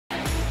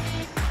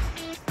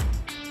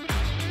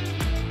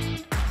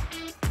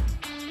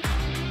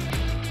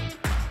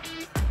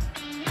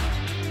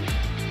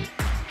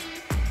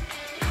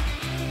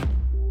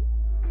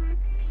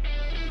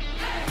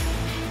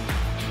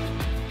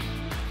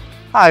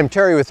Hi, I'm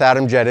Terry with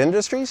Adamjet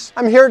Industries.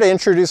 I'm here to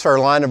introduce our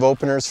line of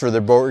openers for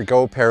the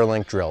Bourgault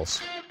Paralink drills.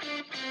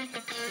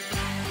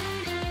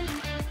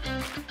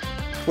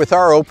 With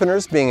our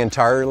openers being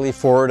entirely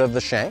forward of the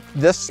shank,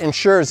 this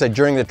ensures that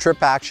during the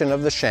trip action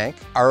of the shank,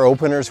 our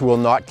openers will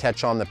not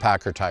catch on the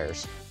packer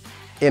tires.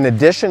 In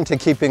addition to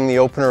keeping the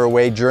opener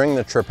away during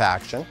the trip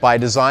action, by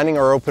designing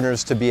our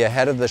openers to be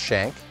ahead of the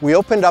shank, we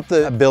opened up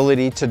the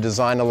ability to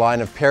design a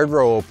line of paired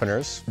row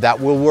openers that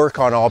will work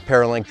on all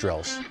Paralink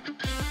drills.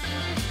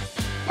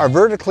 Our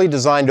vertically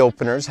designed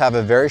openers have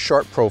a very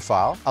short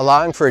profile,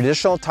 allowing for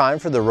additional time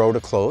for the row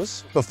to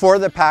close before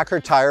the packer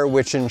tire,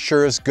 which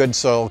ensures good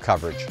soil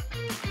coverage.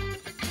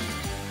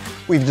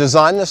 We've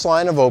designed this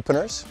line of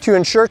openers to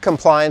ensure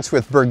compliance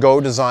with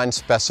Bourgault design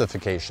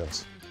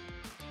specifications.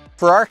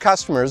 For our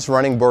customers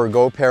running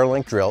Bourgault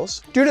Paralink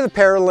drills, due to the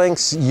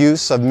Paralink's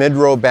use of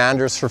mid-row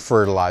banders for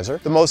fertilizer,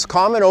 the most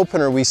common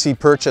opener we see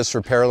purchased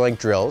for Paralink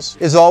drills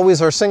is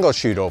always our single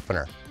chute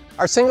opener.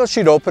 Our single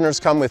chute openers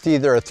come with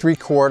either a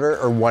 3/4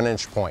 or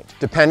 1-inch point,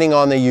 depending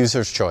on the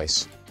user's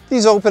choice.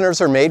 These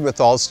openers are made with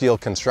all steel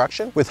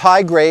construction, with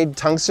high-grade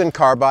tungsten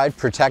carbide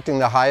protecting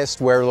the highest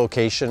wear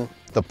location,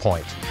 the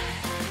point.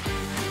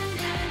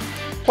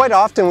 Quite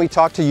often we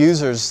talk to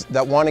users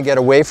that want to get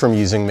away from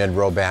using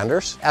mid-row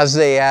banders, as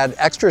they add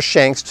extra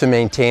shanks to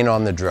maintain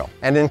on the drill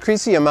and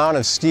increase the amount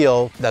of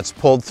steel that's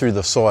pulled through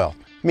the soil,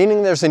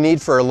 meaning there's a need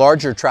for a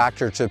larger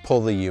tractor to pull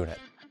the unit.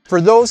 For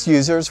those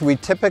users, we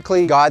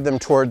typically guide them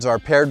towards our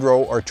paired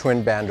row or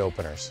twin band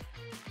openers.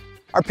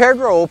 Our paired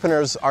row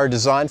openers are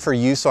designed for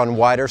use on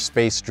wider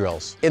space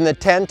drills in the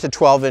 10 to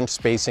 12-inch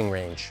spacing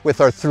range,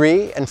 with our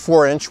 3 and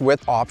 4-inch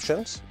width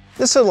options.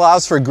 This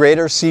allows for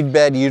greater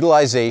seedbed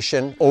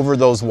utilization over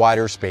those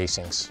wider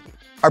spacings.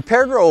 Our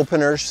paired row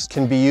openers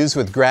can be used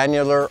with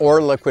granular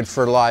or liquid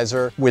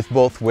fertilizer with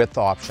both width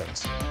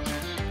options.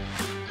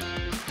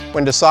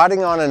 When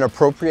deciding on an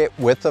appropriate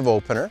width of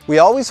opener, we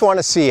always want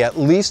to see at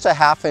least a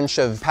 1/2 inch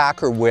of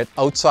packer width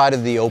outside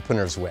of the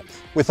opener's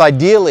width, with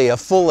ideally a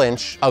full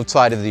inch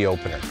outside of the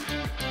opener.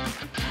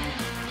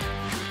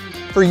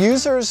 For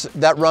users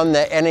that run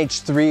the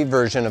NH3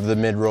 version of the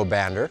mid-row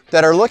bander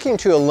that are looking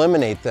to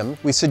eliminate them,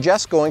 we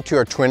suggest going to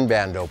our twin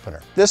band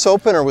opener. This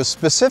opener was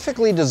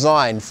specifically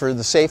designed for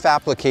the safe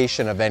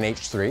application of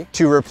NH3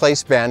 to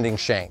replace banding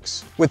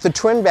shanks. With the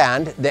twin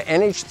band, the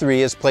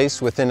NH3 is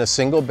placed within a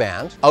single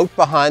band out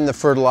behind the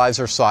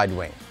fertilizer side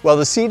wing, while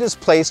the seed is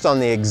placed on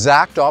the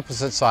exact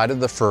opposite side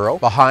of the furrow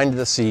behind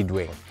the seed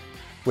wing.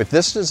 With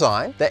this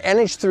design, the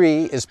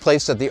NH3 is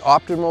placed at the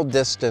optimal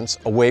distance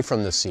away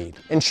from the seed,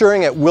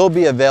 ensuring it will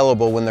be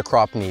available when the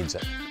crop needs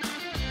it.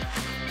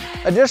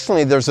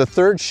 Additionally, there's a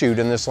 3rd chute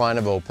in this line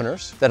of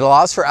openers that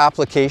allows for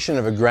application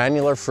of a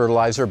granular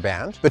fertilizer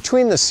band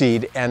between the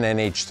seed and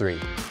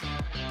NH3.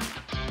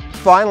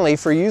 Finally,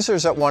 for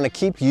users that want to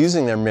keep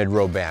using their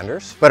mid-row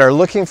banders but are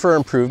looking for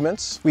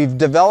improvements, we've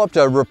developed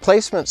a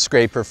replacement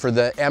scraper for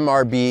the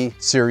MRB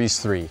Series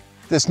 3.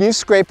 This new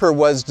scraper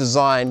was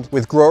designed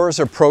with growers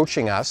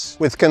approaching us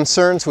with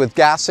concerns with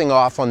gassing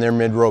off on their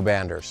mid-row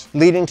banders,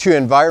 leading to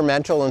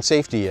environmental and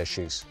safety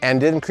issues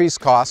and increased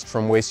cost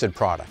from wasted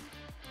product.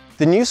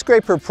 The new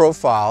scraper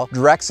profile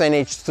directs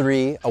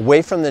NH3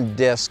 away from the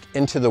disc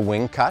into the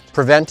wing cut,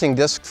 preventing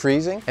disc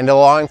freezing and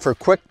allowing for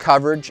quick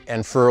coverage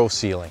and furrow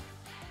sealing.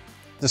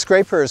 The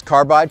scraper is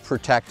carbide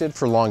protected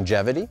for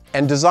longevity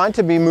and designed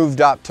to be moved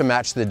up to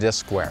match the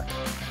disc wear.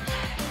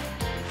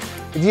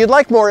 If you'd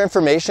like more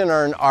information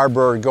on our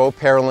Bourgault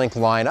Paralink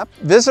lineup,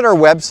 visit our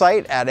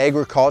website at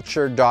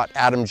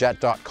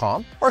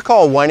agriculture.adamjet.com or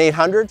call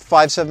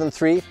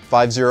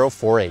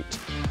 1-800-573-5048.